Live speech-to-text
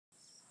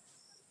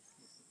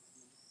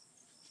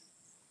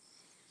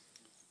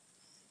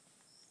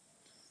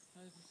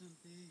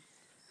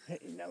Hey,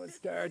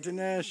 namaskar,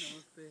 Dinesh.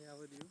 Namaste, how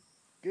are you?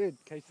 Good.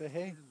 Kaisa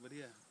hai?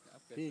 बढ़िया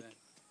आप कैसे Peek. हैं?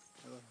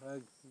 Little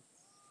hug.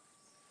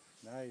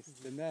 Nice.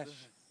 Dinesh.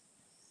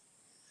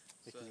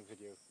 Taking a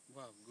video.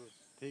 Wow, good.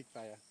 Take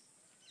fire.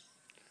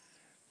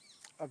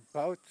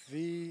 About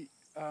the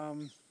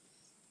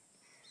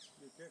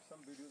You take some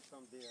videos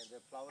from there. The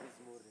flower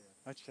is more there.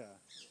 Acha.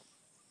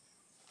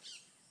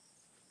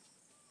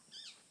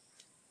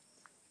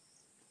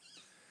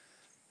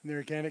 The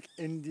Organic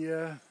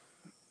India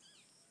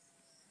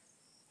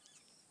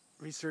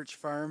Research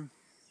Farm.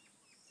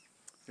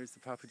 There's the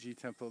Papaji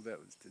Temple. That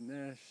was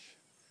Dinesh.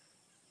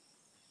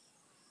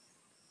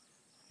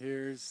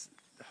 Here's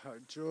the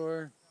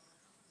Hajor.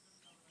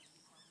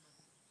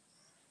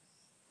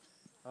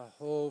 A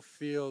whole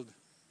field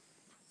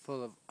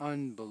full of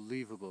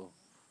unbelievable,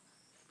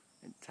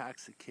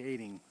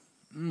 intoxicating.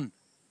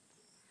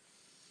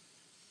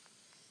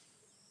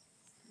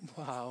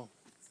 Wow.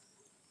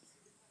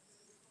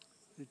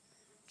 The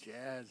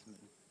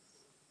jasmine.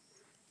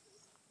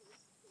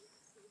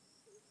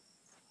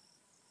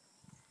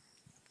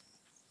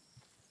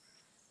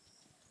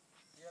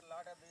 Here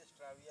lot of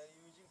extra we are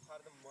using for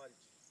the mulch.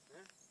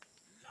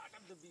 Lot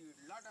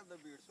of the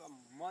bead. So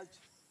mulch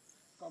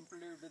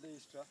complete the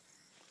extra.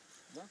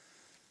 No?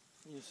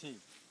 You see.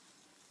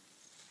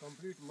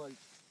 Complete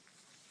mulch.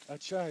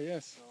 Acha,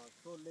 yes.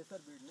 So lesser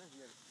bead, na?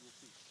 Here you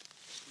see.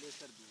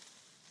 Lesser bead.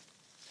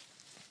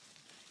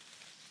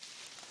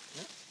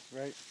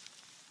 Right.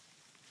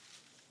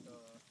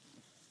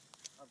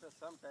 After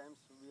some times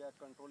we are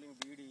controlling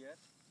bead here.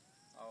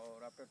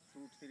 Or after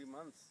 2-3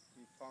 months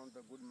we found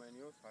the good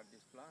manure for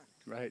this plant.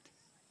 Right.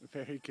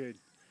 Very good.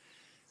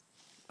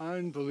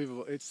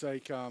 Unbelievable. It's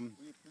like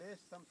We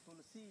placed some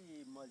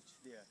Tulsi mulch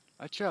there.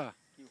 Acha.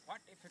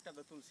 What effect of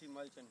the Tulsi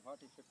mulch and what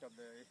effect of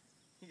the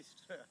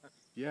yeast?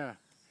 Yeah.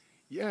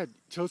 Yeah,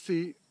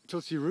 Tulsi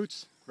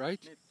roots, right?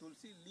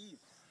 Tulsi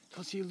leaves.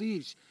 Tulsi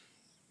leaves.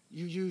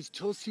 You use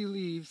Tulsi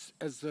leaves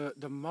as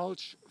the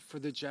mulch for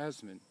the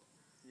jasmine.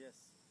 Yes.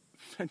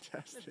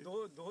 Fantastic.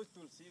 Those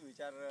Tulsi which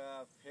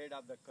are fade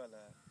of the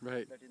color.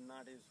 Right. That is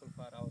not useful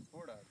for our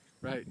product.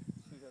 Right.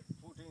 So we are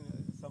putting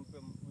some,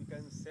 we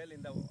can sell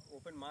in the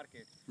open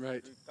market.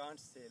 Right. We can't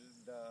sell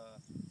the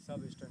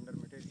substandard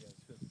materials.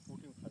 We are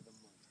putting for the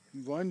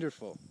mulch.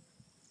 Wonderful.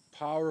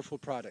 Powerful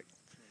product.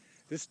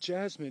 This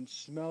jasmine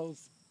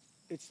smells,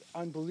 it's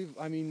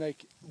unbelievable. I mean,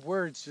 like,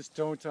 words just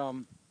don't,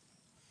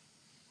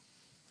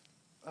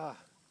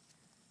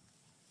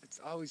 it's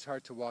always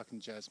hard to walk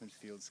in jasmine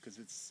fields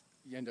because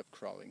you end up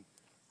crawling.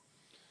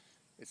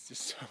 It's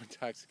just so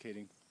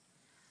intoxicating.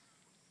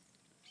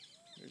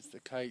 There's the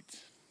kite.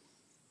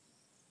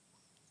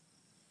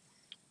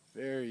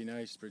 Very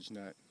nice bridge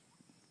nut.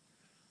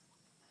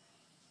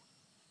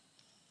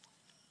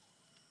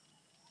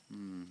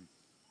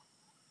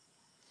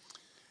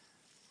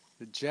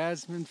 The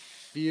jasmine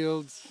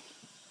fields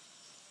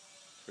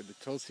for the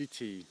Tulsi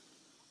tea.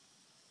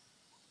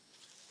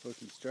 So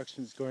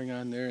construction's going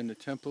on there in the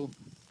temple.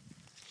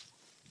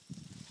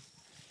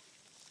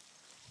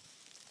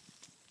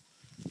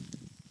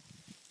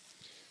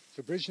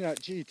 So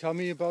Bridgenath, gee, tell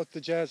me about the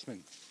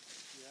jasmine.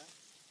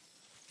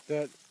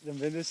 Yeah. The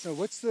medicinal.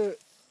 What's the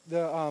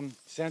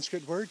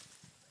Sanskrit word?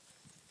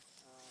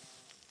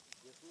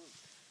 Jasmine.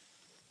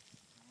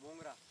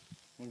 Mongra.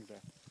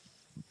 Mungra.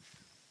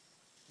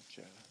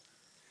 Acha.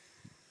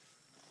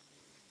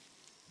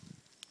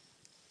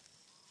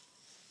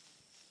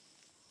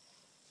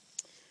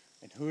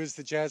 And who is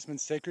the jasmine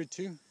sacred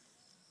to?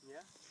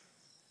 Yeah.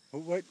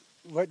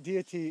 What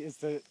deity is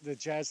the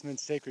jasmine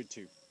sacred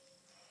to? Okay,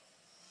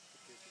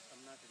 I'm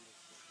not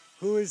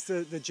understanding. Who is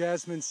the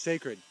jasmine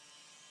sacred?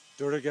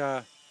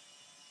 Durga.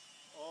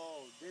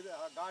 Oh,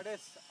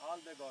 goddess, all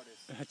the goddess.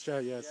 Acha,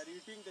 yes. They are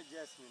eating the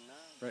jasmine.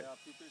 Right. The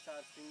people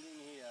are singing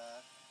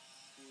here.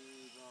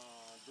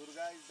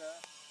 Durga is the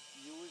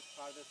used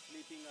for the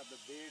sleeping of the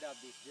bed of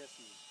this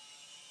jasmine.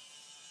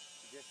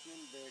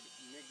 Jasmine bed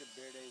make the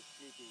bed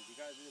sleeping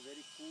because it is very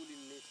cool in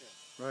nature.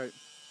 Right.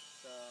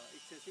 The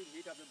excessive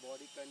heat of the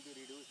body can be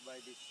reduced by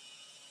this.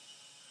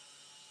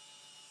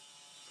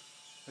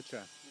 Acha.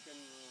 You can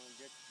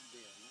get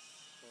there. No?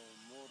 So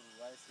more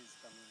rice is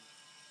coming.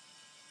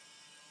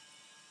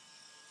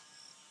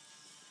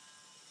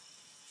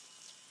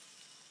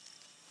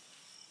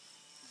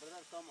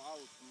 Brother, come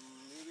out.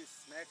 Maybe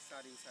snacks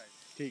are inside.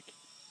 Teak.